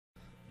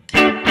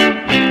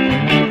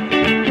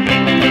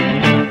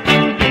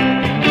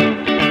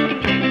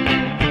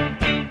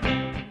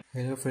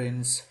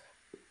friends,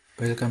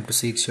 welcome to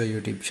Seek Show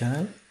YouTube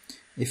channel.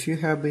 If you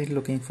have been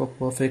looking for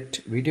perfect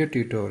video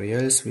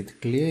tutorials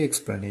with clear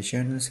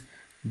explanations,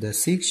 the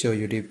Seek Show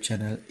YouTube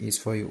channel is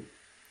for you.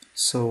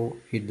 So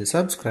hit the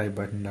subscribe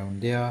button down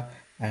there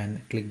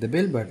and click the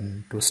bell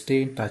button to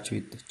stay in touch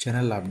with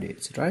channel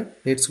updates, right?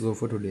 Let's go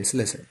for today's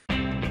lesson.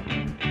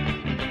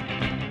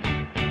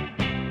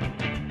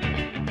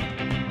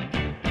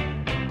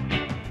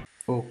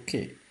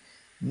 Okay,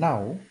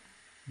 now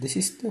this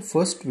is the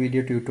first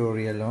video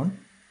tutorial on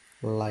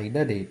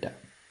LiDAR data,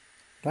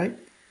 right?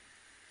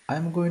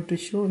 I'm going to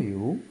show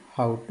you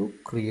how to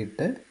create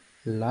a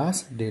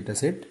LAS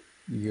dataset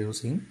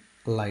using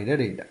LiDAR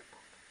data.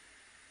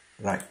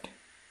 Right.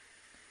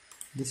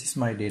 This is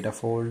my data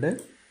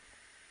folder.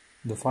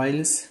 The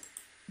files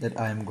that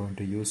I am going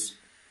to use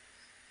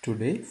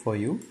today for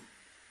you.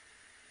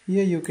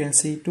 Here you can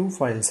see two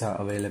files are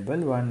available.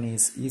 One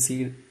is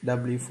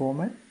ECW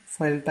format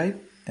file type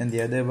and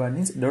the other one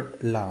is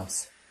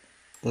 .las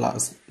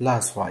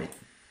file,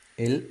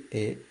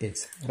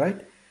 LAS,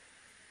 right?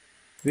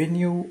 When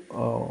you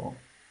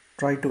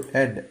try to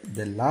add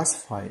the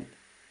LAS file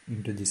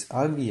into this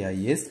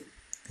ArcGIS,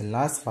 the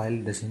LAS file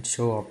doesn't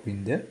show up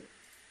in the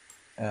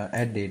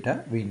add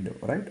data window,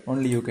 right?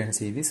 Only you can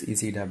see this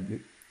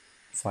ECW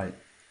file,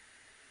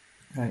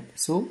 right?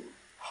 So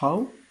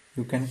how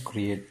you can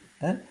create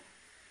a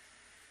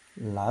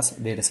LAS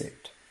dataset?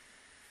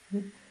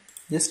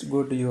 Just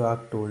go to your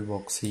Arc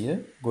toolbox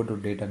here, go to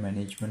data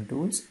management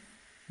tools,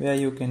 where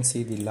you can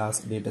see the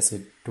LAS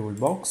dataset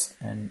toolbox,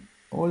 and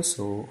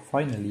also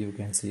finally you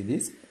can see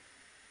this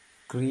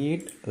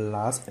Create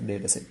LAS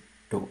Dataset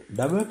tool.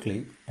 Double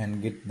click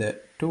and get the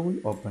tool,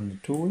 open the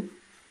tool,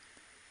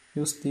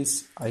 use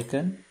this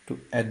icon to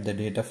add the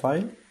data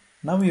file.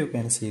 Now you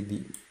can see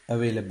the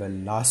available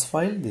LAS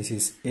file. This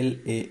is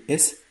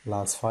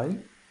LAS file.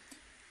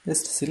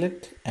 Just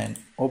select and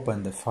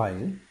open the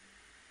file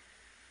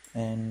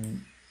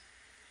and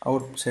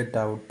set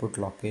output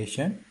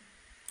location.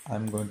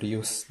 I'm going to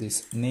use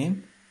this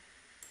name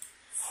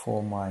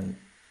for my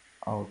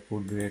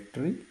output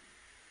directory.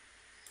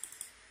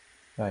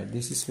 Right,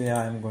 this is where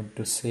I'm going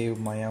to save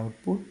my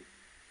output.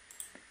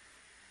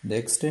 The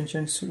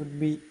extension should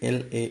be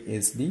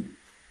LASD.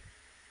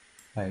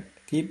 Right,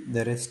 keep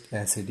the rest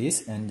as it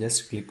is and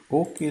just click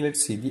OK.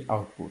 Let's see the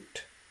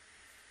output.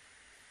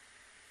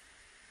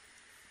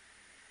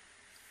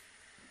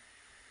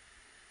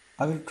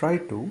 I will try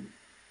to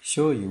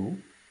show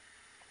you.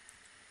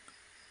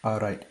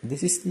 Alright,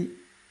 this is the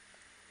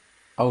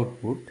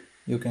output.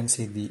 You can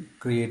see the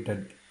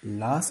created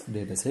LAS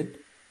dataset.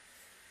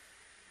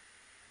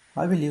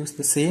 I will use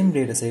the same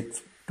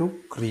dataset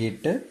to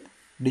create a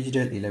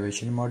digital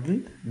elevation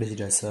model,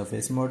 digital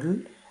surface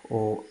model,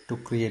 or to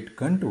create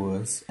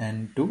contours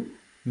and to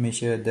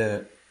measure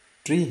the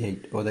tree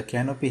height or the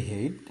canopy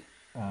height.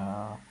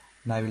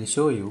 And I will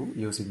show you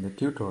using the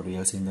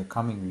tutorials in the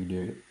upcoming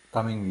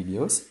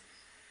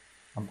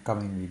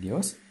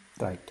videos.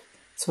 Right.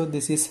 So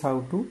this is how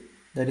to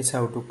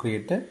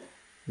create a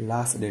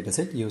LAS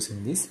dataset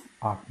using this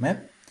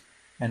ArcMap.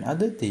 And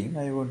other thing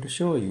I want to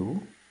show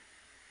you,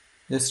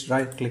 just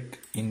right click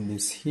in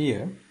this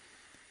here,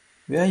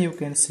 where you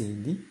can see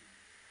the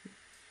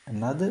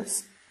another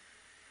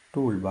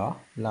toolbar,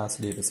 LAS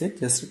dataset.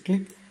 Just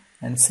click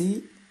and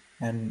see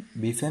and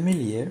be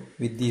familiar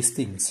with these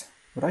things,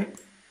 right?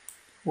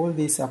 All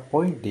these are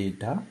point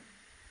data.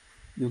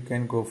 You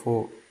can go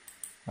for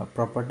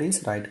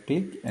properties, right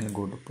click and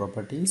go to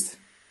properties.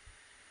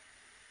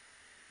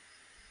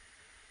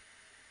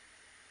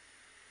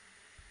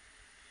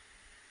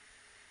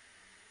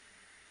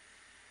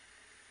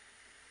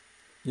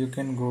 You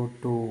can go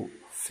to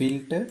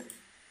filter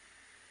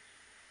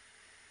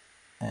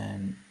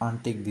and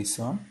untick this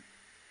one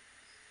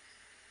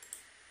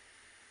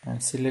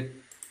and select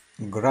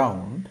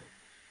ground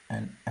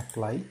and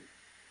apply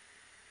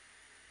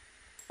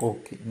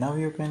OK. Now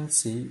you can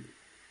see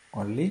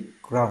only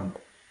ground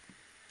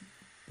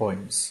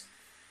points,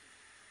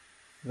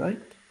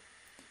 right?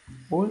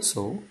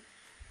 Also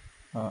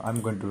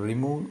I'm going to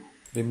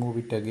remove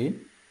it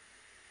again,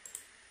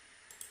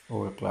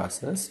 all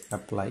classes,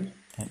 apply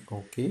and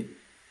OK.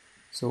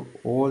 So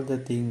all the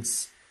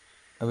things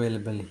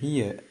available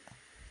here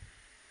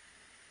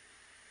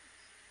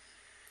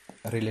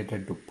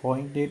related to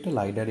point data,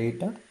 LiDAR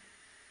data,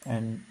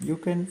 and you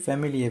can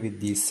familiar with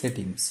these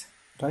settings,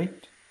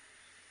 right?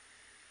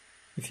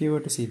 If you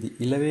were to see the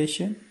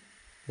elevation,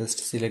 just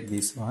select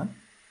this one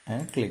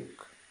and click.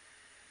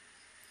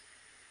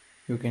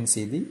 You can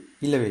see the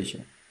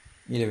elevation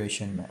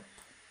map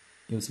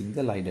using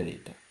the LiDAR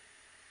data,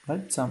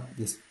 right?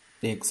 This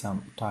takes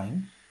some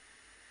time.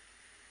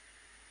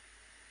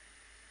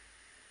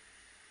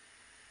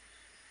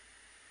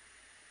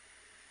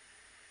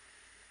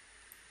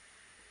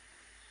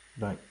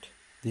 Right,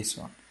 this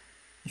one.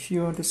 If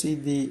you want to see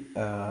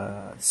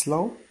the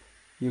slope,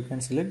 you can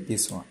select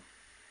this one.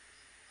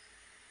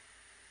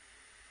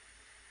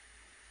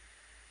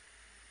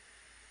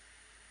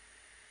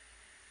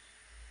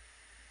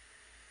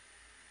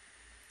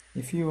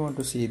 If you want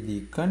to see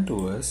the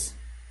contours,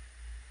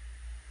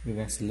 you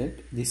can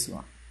select this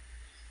one,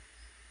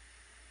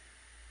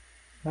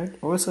 right?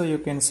 Also you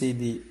can see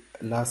the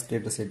LAS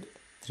dataset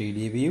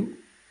 3D view,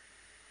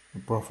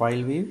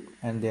 profile view,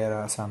 and there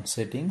are some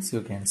settings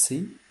you can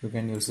see. You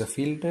can use the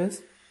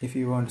filters. If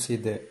you want to see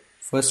the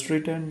first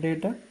return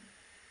data,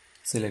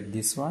 select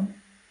this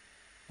one,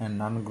 and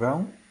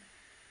non-ground,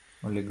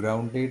 only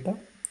ground data,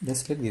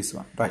 just like this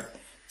one, right?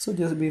 So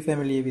just be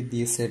familiar with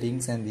these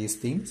settings and these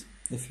things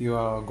if you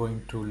are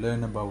going to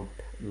learn about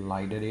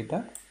LiDAR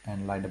data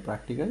and LiDAR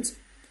practicals.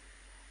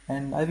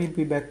 And I will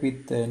be back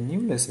with a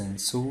new lesson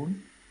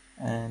soon,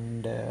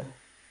 and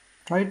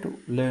try to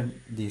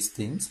learn these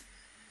things.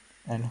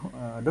 And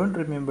don't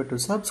remember to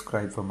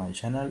subscribe for my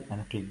channel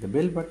and click the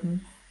bell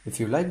button. If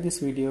you like this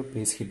video,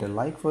 please hit a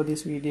like for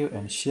this video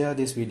and share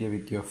this video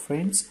with your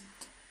friends.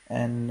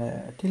 And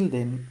till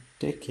then,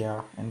 take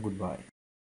care and goodbye.